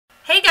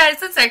Hey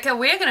guys, it's Erika.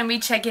 We're going to be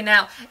checking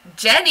out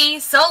Jennie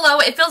solo.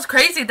 It feels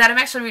crazy that I'm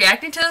actually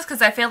reacting to this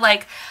because I feel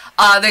like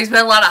there's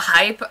been a lot of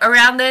hype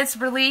around this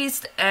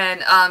release,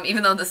 and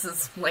even though this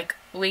is like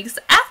weeks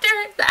after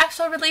the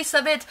actual release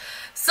of it,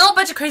 still a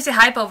bunch of crazy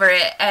hype over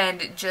it,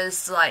 and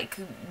just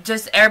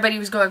everybody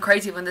was going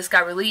crazy when this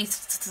got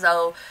released.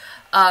 So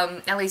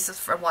at least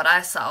from what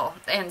I saw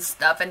and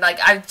stuff, and like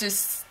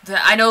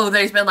I know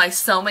there's been like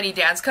so many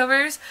dance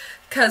covers,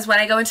 because when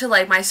I go into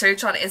like my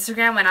search on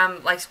Instagram, when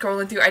I'm like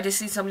scrolling through, I just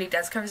see so many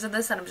dance covers of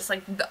this, and I'm just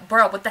like,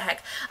 bro, what the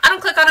heck? I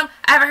don't click on them.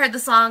 I haven't heard the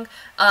song.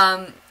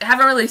 I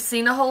haven't really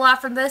seen a whole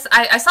lot from this.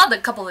 I saw the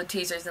couple of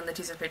teasers and the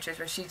teaser pictures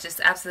where she's just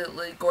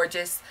absolutely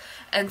gorgeous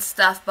and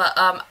stuff. But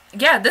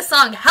yeah, this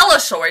song hella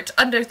short,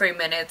 under 3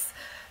 minutes.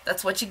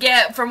 That's what you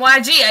get from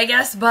YG, I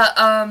guess. But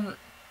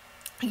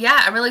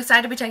yeah, I'm really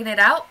excited to be checking it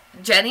out.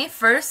 Jennie,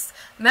 first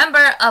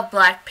member of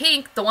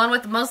Blackpink, the one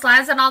with the most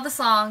lines in all the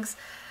songs,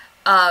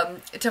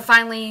 to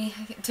finally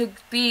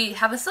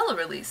have a solo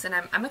release, and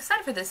I'm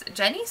excited for this.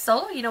 Jennie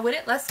solo, you know, with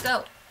it. Let's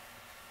go.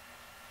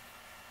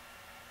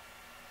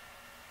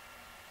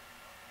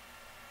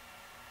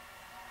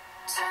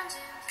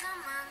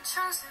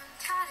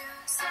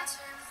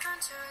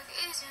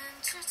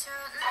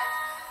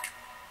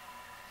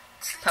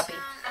 Puppy.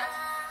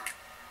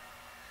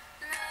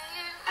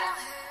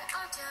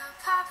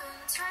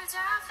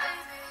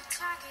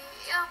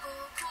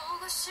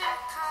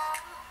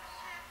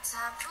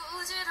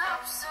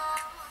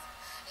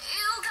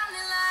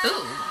 Ooh.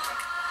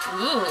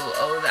 Ooh,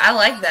 oh, I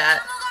like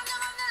that.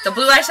 The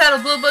blue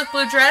eyeshadow, blue book,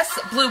 blue dress,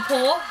 blue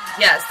pool.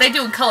 Yes, they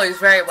do colors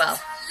very well.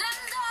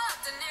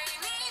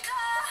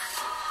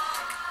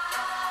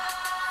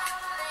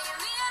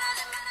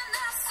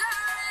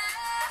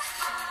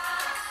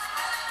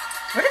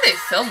 Where did they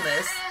film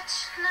this?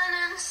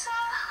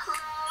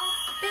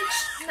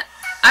 Bitch.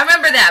 I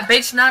remember that.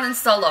 Bitch, not in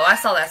solo. I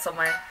saw that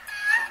somewhere.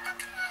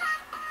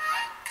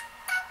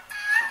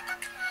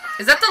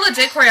 Is that the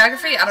legit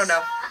choreography? I don't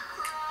know.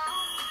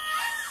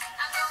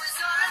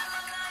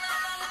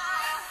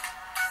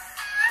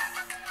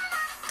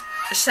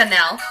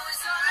 Chanel.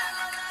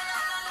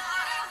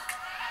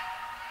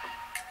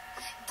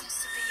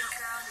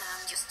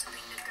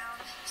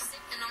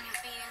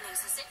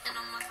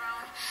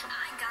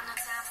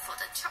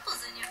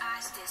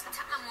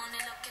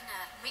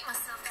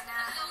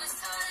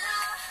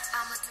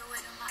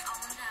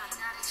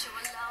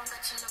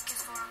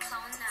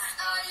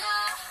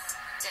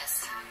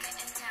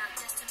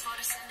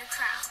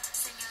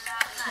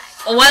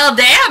 Well,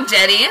 damn,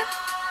 Jennie.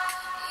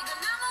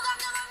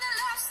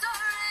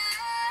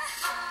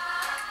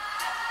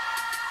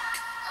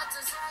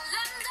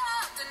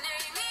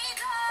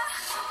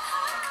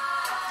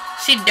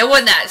 She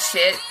doing that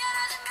shit.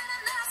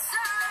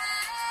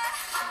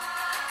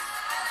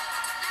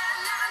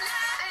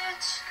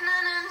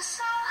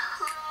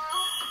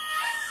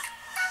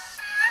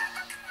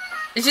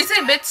 Did she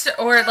say bitch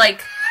or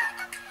like...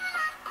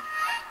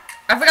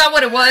 I forgot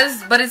what it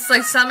was, but it's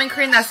like some in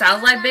Korean that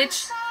sounds like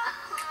bitch.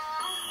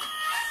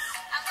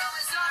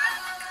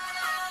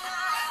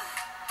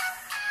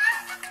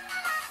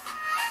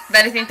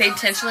 That I think they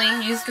intentionally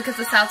used because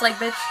it sounds like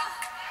bitch.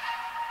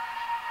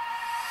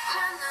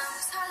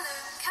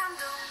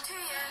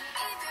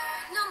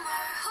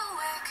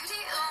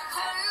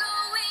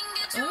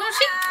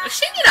 Oh,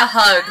 she need a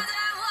hug.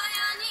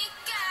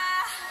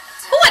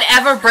 Who would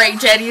ever break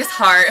Jennie's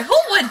heart? Who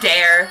would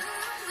dare?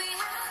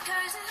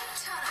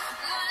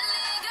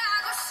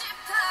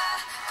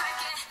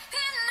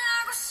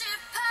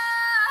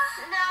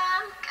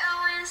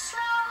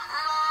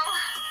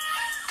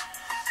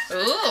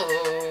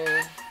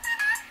 Ooh.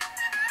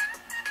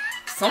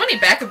 So many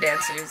backup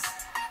dancers.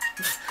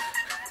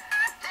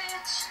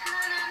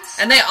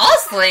 And they all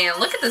slaying.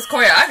 Look at this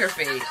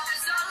choreography.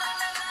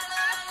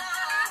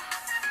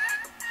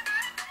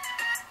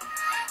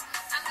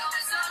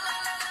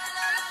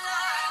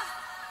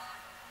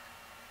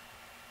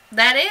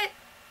 That it?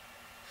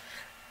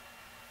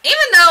 Even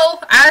though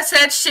I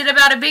said shit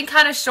about it being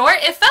kind of short,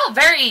 it felt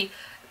very...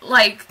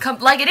 like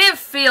it didn't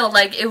feel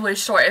like it was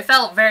short. It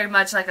felt very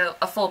much like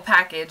a full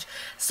package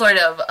sort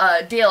of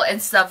deal and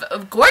stuff.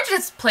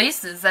 Gorgeous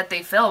places that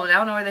they filmed. I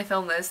don't know where they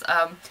filmed this.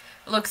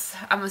 Looks,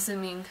 I'm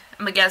assuming,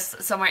 I'm gonna guess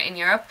somewhere in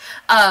Europe.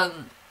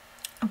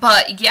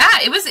 But yeah,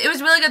 it was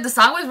really good. The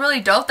song was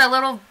really dope. That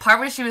little part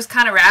where she was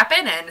kind of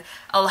rapping and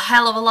a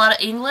hell of a lot of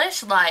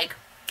English. Like,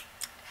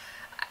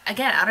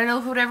 again, I don't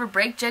know who would ever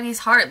break Jennie's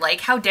heart.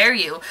 Like, how dare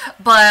you?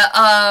 But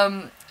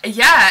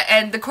yeah,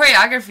 and the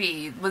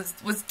choreography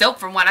was dope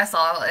from what I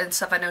saw and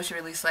stuff. I know she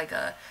released like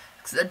a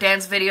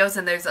dance videos,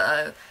 and there's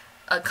a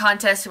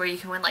contest where you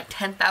can win like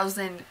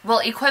 10,000, well,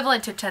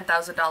 equivalent to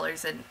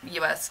 $10,000 in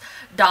US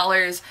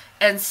dollars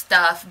and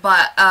stuff,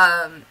 but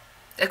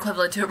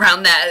equivalent to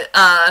around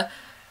that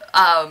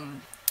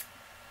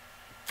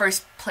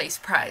first place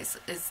prize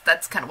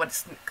that's kind of what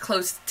it's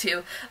close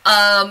to.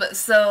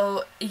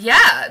 So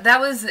yeah,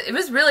 it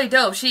was really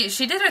dope.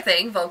 She did her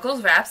thing,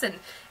 vocals, raps, and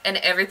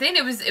everything.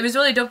 It was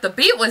really dope. The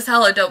beat was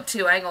hella dope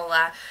too, I ain't gonna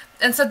lie.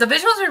 And so the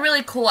visuals were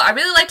really cool. I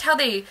really liked how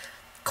they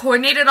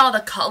coordinated all the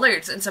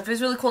colors and stuff. It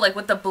was really cool, like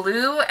with the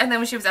blue, and then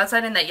when she was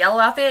outside in that yellow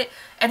outfit,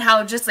 and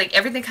how just like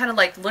everything kind of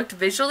like looked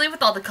visually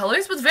with all the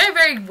colors was very,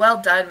 very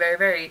well done, very,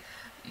 very,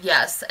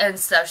 yes, and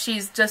stuff.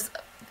 She's just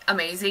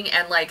amazing,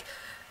 and like,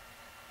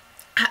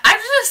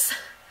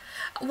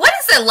 what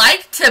is it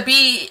like to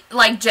be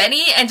like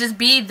Jennie and just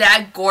be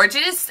that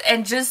gorgeous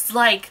and just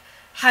like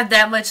have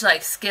that much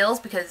like skills?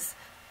 Because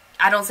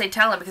I don't say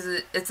talent because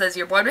it says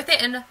you're born with it,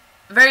 and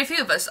very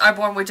few of us are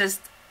born with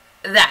just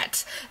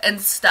that and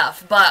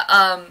stuff. But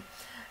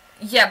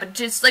yeah, but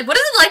just like, what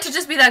is it like to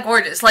just be that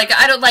gorgeous? Like,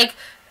 I don't like,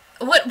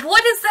 what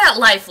is that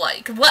life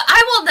like? What,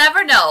 I will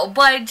never know,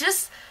 but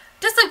just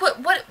like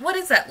what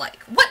is that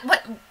like?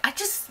 What I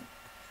just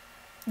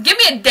give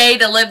me a day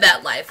to live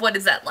that life. What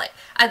is that like?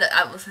 I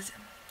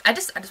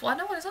just want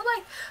to know what it's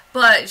like.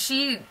 But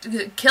she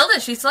killed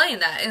it. She's slaying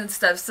that and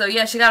stuff. So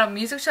yeah, she got a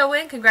music show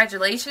win.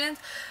 Congratulations.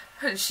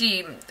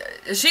 She's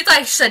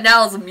like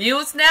Chanel's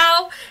muse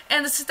now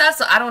and stuff.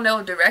 So I don't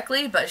know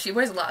directly, but she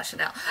wears a lot of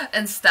Chanel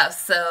and stuff.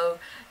 So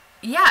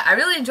yeah, I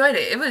really enjoyed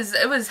it. It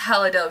was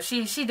hella dope.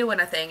 She doing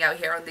a thing out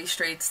here on these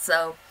streets.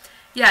 So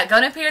yeah, go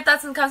and put your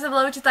thoughts in the comments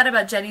below what you thought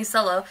about Jennie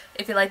solo.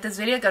 If you like this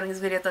video, go and give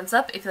this video a thumbs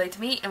up. If you liked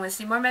me and want to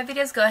see more of my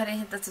videos, go ahead and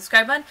hit that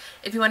subscribe button.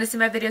 If you want to see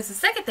my videos the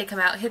second they come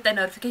out, hit that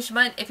notification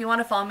button. If you want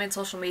to follow me on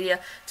social media,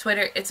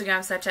 Twitter, Instagram,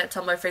 Snapchat,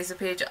 Tumblr, Facebook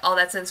page, all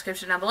that's in the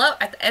description down below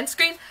at the end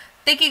screen.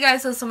 Thank you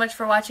guys so much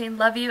for watching.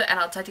 Love you, and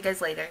I'll talk to you guys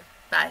later.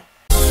 Bye.